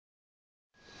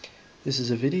This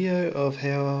is a video of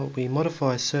how we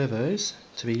modify servos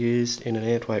to be used in an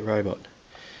ant-weight robot.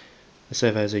 The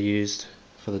servos are used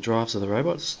for the drives of the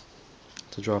robots,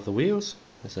 to drive the wheels.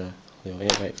 There's a little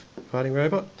ant-weight fighting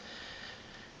robot.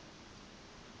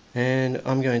 And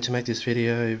I'm going to make this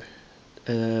video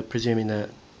presuming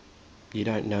that you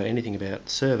don't know anything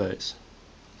about servos.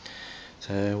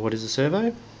 So what is a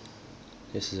servo?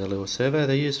 This is a little servo.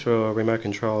 They're used for remote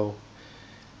control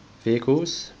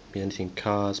vehicles, anything,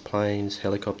 cars, planes,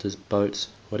 helicopters, boats,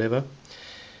 whatever.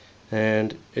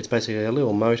 And it's basically a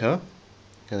little motor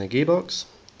and a gearbox,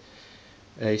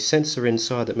 a sensor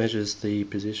inside that measures the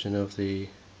position of the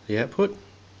output,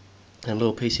 and a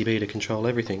little PCB to control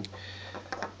everything.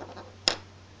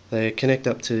 They connect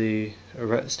up to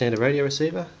a standard radio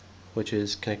receiver, which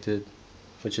is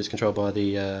controlled by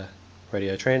the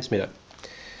radio transmitter.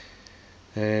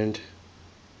 And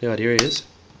the idea is,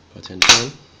 if I turn it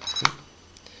on,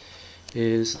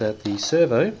 is that the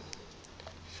servo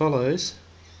follows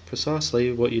precisely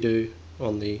what you do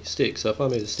on the stick. So if I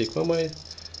move the stick one way,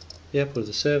 the output of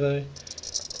the servo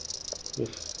will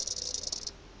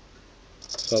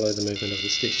follow the movement of the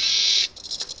stick.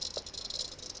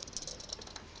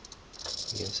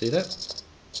 You can see that.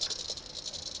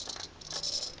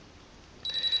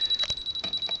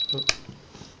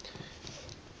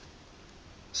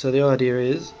 So the idea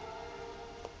is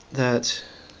that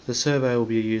the servo will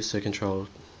be used to control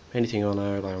anything on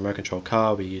a remote control car,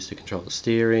 will be used to control the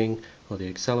steering or the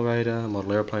accelerator. A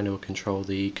model aeroplane will control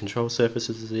the control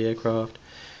surfaces of the aircraft.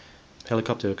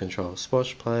 Helicopter will control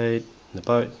splash plate. The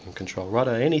boat you can control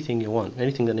rudder, anything you want,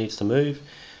 anything that needs to move.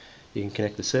 You can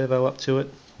connect the servo up to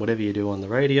it. Whatever you do on the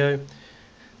radio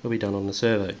will be done on the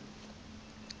servo.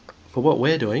 For what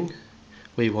we're doing,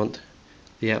 we want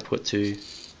the output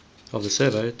of the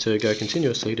servo to go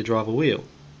continuously to drive a wheel.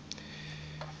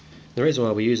 The reason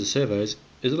why we use the servos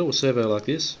is a little servo like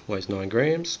this, weighs 9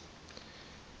 grams,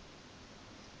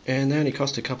 and they only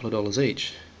cost a couple of dollars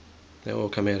each. They all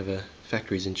come out of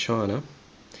factories in China,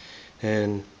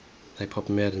 and they pop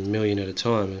them out in a million at a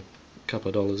time, a couple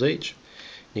of dollars each.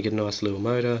 You get a nice little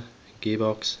motor,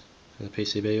 gearbox, and a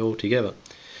PCB all together.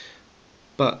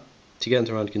 But to get them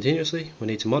to run continuously, we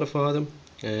need to modify them,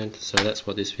 and so that's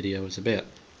what this video is about.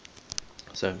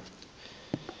 So,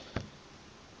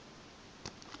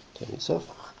 turn this off.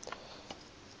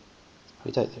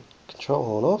 We take the control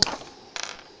horn off.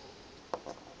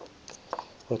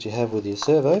 What you have with your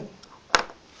servo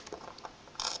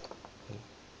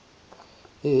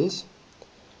is,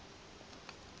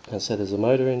 as I said, there's a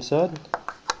motor inside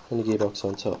and a gearbox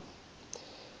on top.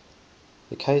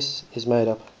 The case is made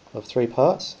up of 3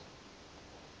 parts,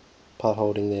 part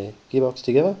holding the gearbox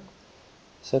together,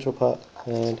 central part,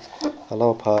 and a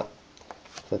lower part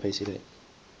for the PCB.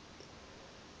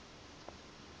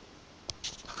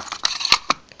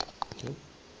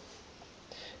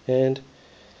 And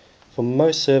for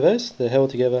most servos, they're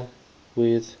held together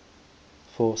with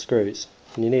 4 screws.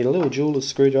 And you need a little jeweler's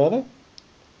screwdriver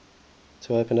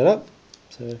to open it up.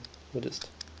 So we'll just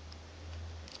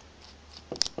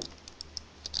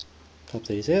pop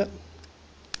these out.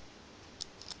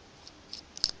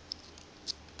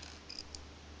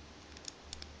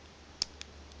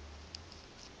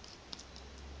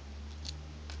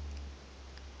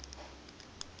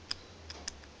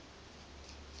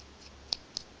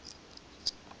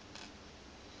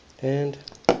 And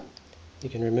you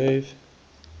can remove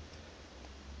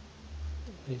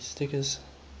these stickers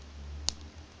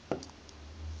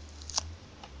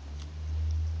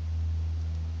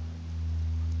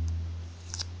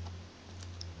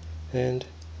and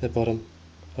the bottom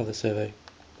of the servo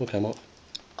will come off.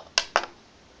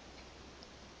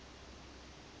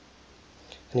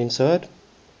 And inside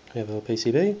we have a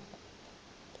PCB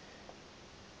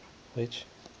which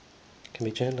can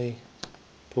be gently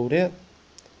pulled out,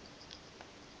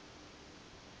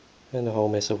 and a whole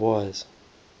mess of wires.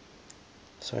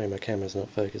 Sorry, my camera's not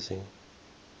focusing.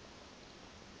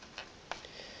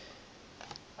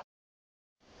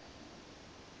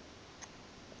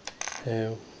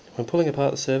 Now, when pulling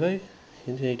apart the servo,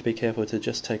 you need to be careful to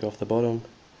just take off the bottom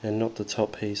and not the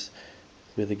top piece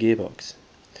with the gearbox.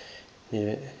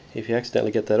 If you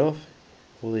accidentally get that off,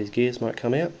 all these gears might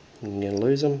come out and you're going to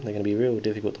lose them. They're going to be real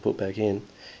difficult to put back in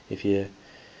if you've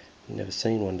never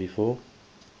seen one before.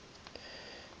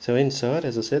 So inside,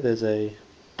 as I said, there's a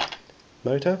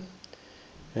motor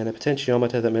and a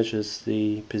potentiometer that measures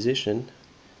the position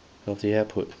of the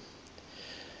output.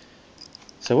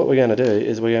 So what we're going to do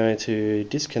is we're going to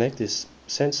disconnect this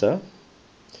sensor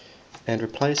and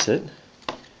replace it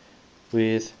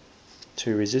with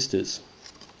 2 resistors.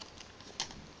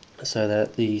 so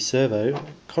that the servo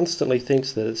constantly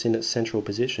thinks that it's in its central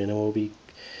position and will be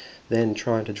then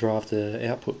trying to drive the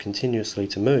output continuously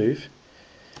to move,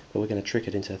 but we're going to trick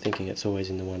it into thinking it's always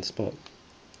in the one spot.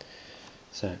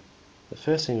 So the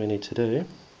first thing we need to do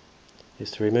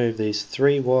is to remove these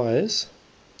 3 wires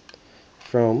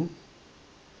from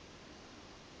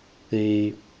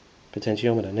the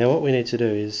potentiometer. Now what we need to do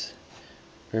is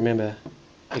remember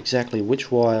exactly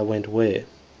which wire went where.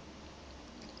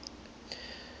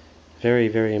 Very,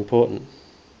 very important.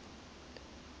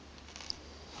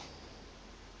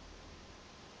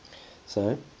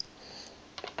 So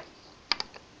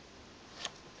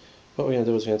what we're going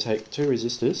to do is we're going to take 2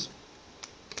 resistors.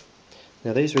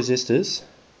 Now these resistors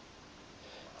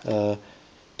are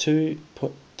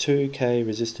 2.2k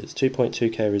resistors,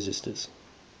 2.2k resistors.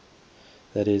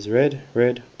 That is red,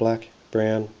 black,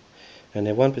 brown, and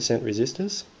they're 1%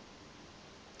 resistors.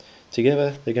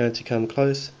 Together they're going to come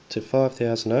close to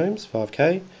 5,000 ohms,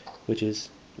 5k, which is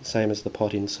the same as the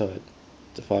pot inside,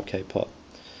 the 5k pot.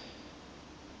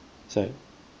 So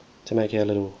to make our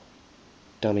little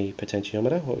dummy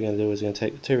potentiometer, what we're going to do is we're going to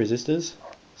take the 2 resistors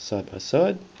side by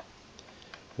side,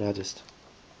 and I'll just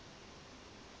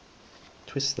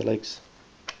twist the legs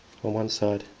on one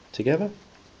side together,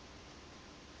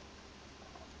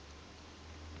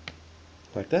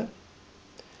 like that,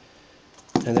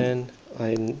 and then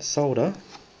I solder,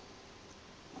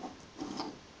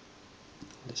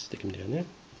 just stick them down there,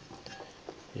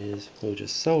 we'll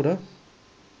just solder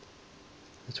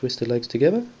the twisted legs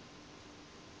together,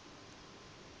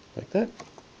 like that.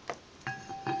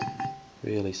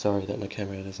 Really sorry that my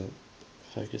camera doesn't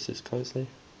focus this closely.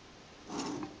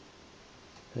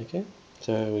 Okay,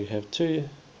 so we have 2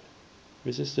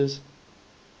 resistors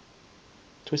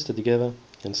twisted together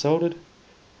and soldered,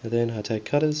 and then I take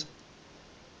cutters,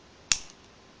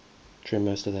 trim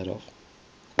most of that off,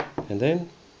 and then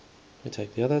we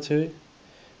take the other 2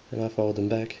 and I fold them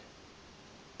back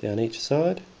down each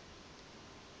side,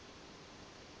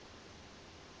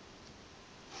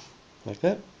 like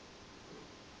that.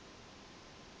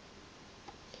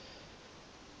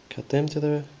 Cut them to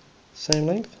the same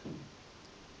length,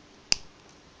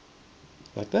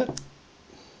 like that,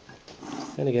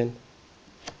 and again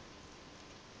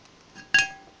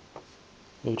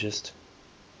we'll just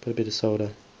put a bit of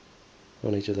solder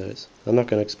on each of those. I'm not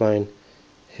going to explain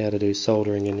how to do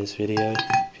soldering in this video.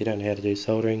 If you don't know how to do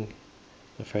soldering,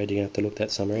 I'm afraid you're going to have to look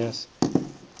that somewhere else.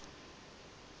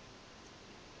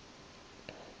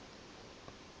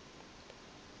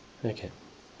 Okay,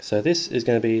 so this is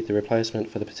going to be the replacement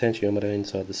for the potentiometer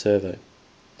inside the servo.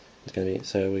 It's going to be,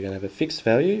 so we're going to have a fixed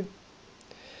value,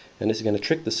 and this is going to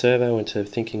trick the servo into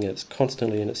thinking it's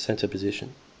constantly in its center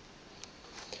position.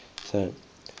 So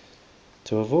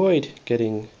to avoid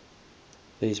getting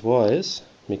these wires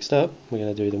mixed up, we're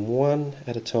going to do them one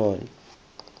at a time.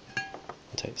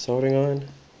 We'll take the soldering iron,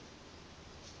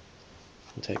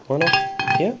 we'll take one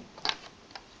off here,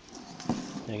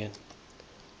 again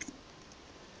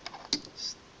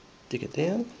stick it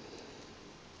down.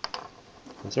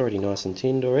 It's already nice and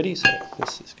tinned already, so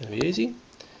this is going to be easy.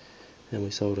 And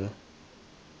we solder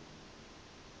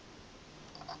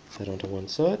that onto one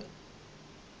side,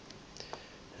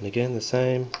 and again the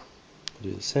same,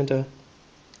 we'll do the center,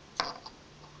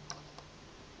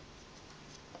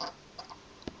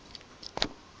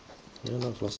 and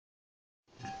I've lost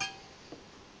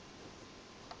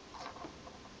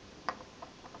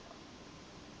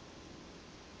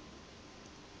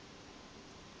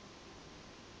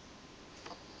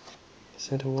the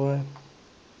center wire,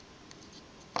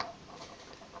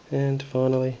 and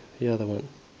finally the other one.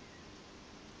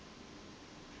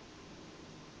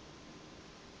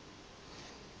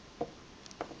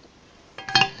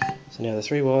 So now the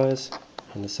 3 wires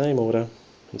in the same order,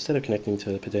 instead of connecting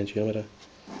to the potentiometer,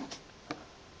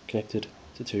 connected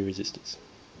to 2 resistors.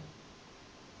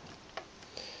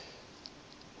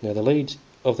 Now the leads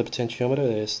of the potentiometer,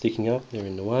 they're sticking up, they're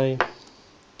in the way.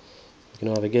 You can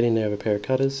either get in there with a pair of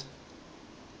cutters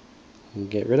and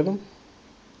get rid of them,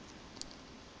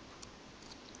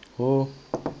 or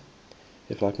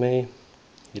if like me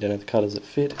you don't have the cutters that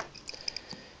fit,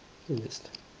 you can just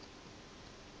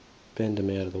bend them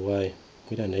out of the way.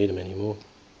 We don't need them anymore.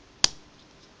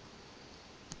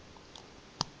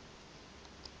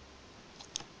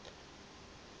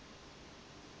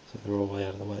 So they're all way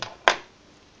out of the way.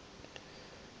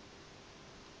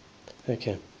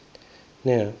 Okay,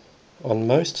 now on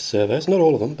most servos, not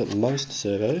all of them, but most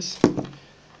servos,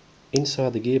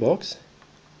 inside the gearbox,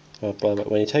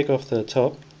 when you take off the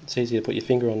top, it's easy to put your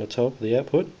finger on the top of the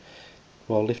output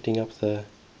while lifting up the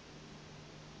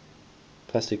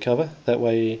plastic cover. That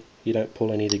way you don't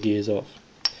pull any of the gears off.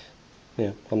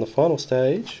 Now, on the final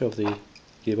stage of the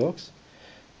gearbox,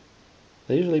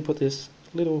 they usually put this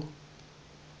little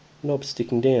knob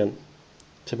sticking down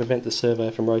to prevent the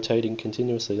servo from rotating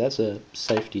continuously. That's a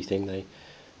safety thing they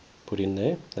put in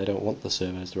there. They don't want the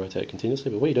servos to rotate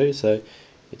continuously, but we do, so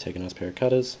you take a nice pair of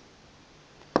cutters,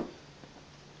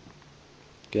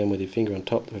 go in with your finger on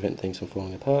top to prevent things from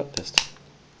falling apart, just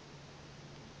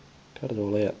cut it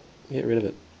all out, get rid of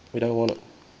it. We don't want it.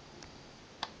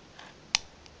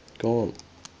 Gone.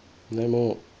 No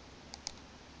more.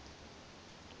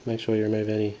 Make sure you remove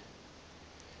any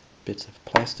bits of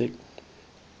plastic,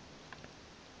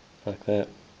 like that.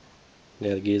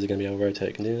 Now the gears are going to be able to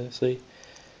rotate continuously,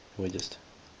 and we just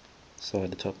slide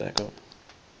the top back on,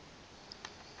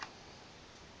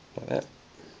 like that.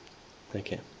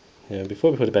 Okay. Now before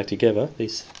we put it back together,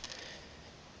 these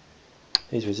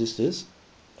resistors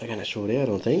are going to short out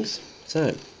on things.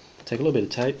 So take a little bit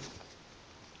of tape,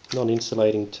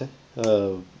 non-conductive tape,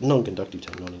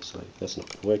 non-insulating. That's not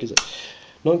going to work, is it?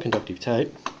 Non-conductive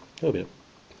tape. A little bit of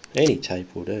any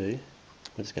tape will do.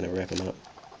 We're just going to wrap them up.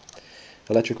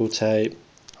 Electrical tape,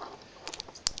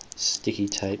 sticky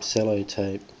tape, cello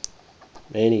tape,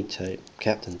 any tape,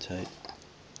 Captain tape.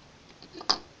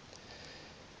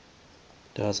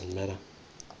 Doesn't matter,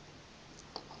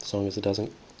 as long as it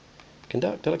doesn't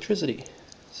conduct electricity.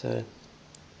 So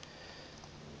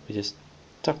we just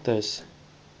tuck our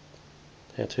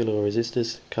two little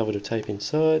resistors covered with tape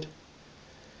inside,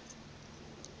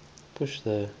 push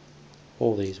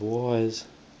all these wires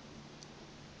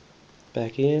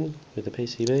back in with the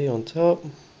PCB on top.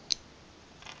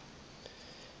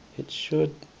 It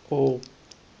should all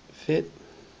fit.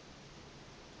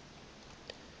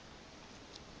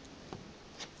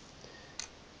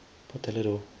 Put the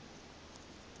little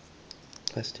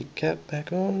plastic cap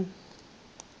back on.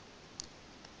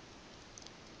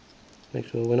 Make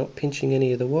sure we're not pinching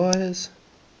any of the wires.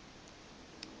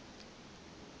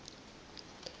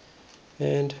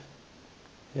 And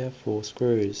our 4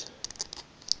 screws.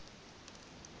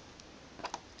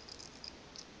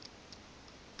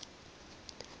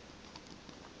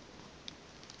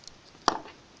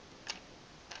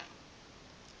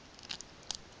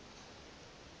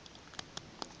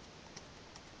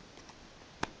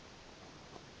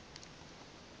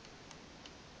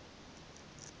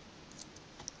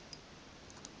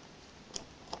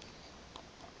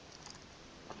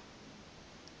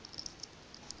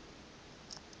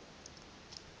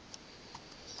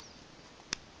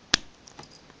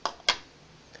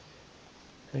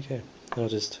 Okay, I'll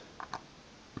just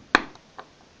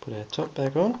put our top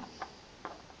back on,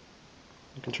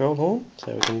 the control horn,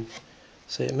 so we can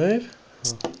see it move.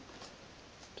 I'll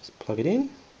just plug it in.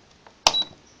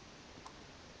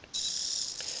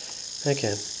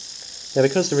 Okay, now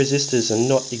because the resistors are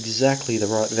not exactly the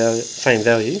same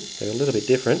value, they're a little bit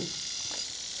different.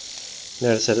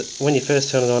 Notice that when you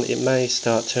first turn it on, it may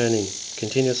start turning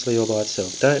continuously all by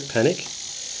itself. Don't panic,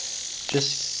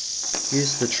 just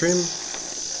use the trim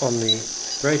on the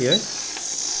radio to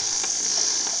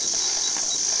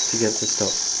get it to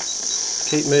stop.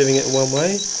 Keep moving it one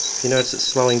way. If you notice it's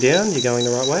slowing down, you're going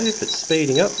the right way. If it's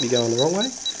speeding up, you're going the wrong way.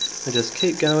 And just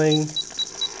keep going,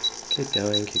 keep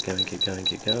going, keep going, keep going,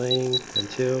 keep going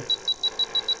until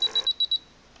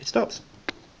it stops.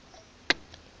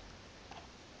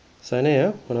 So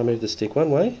now, when I move the stick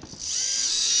one way,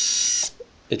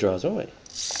 it drives one way.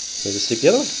 Move the stick the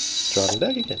other way, it's driving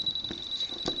back again.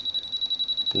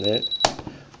 And that,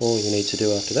 all you need to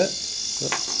do after that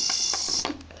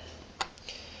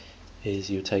is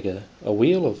you take a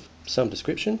wheel of some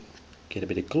description, get a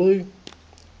bit of glue,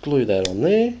 glue that on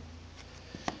there,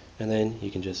 and then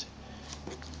you can just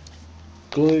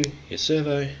glue your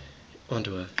servo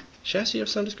onto a chassis of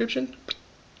some description,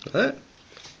 like that.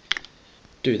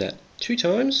 Do that 2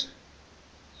 times,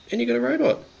 and you got a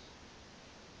robot.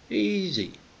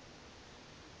 Easy.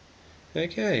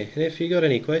 Okay, and if you got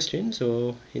any questions,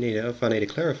 or if I need to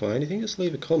clarify anything, just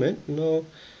leave a comment and I'll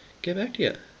get back to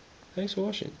you. Thanks for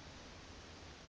watching.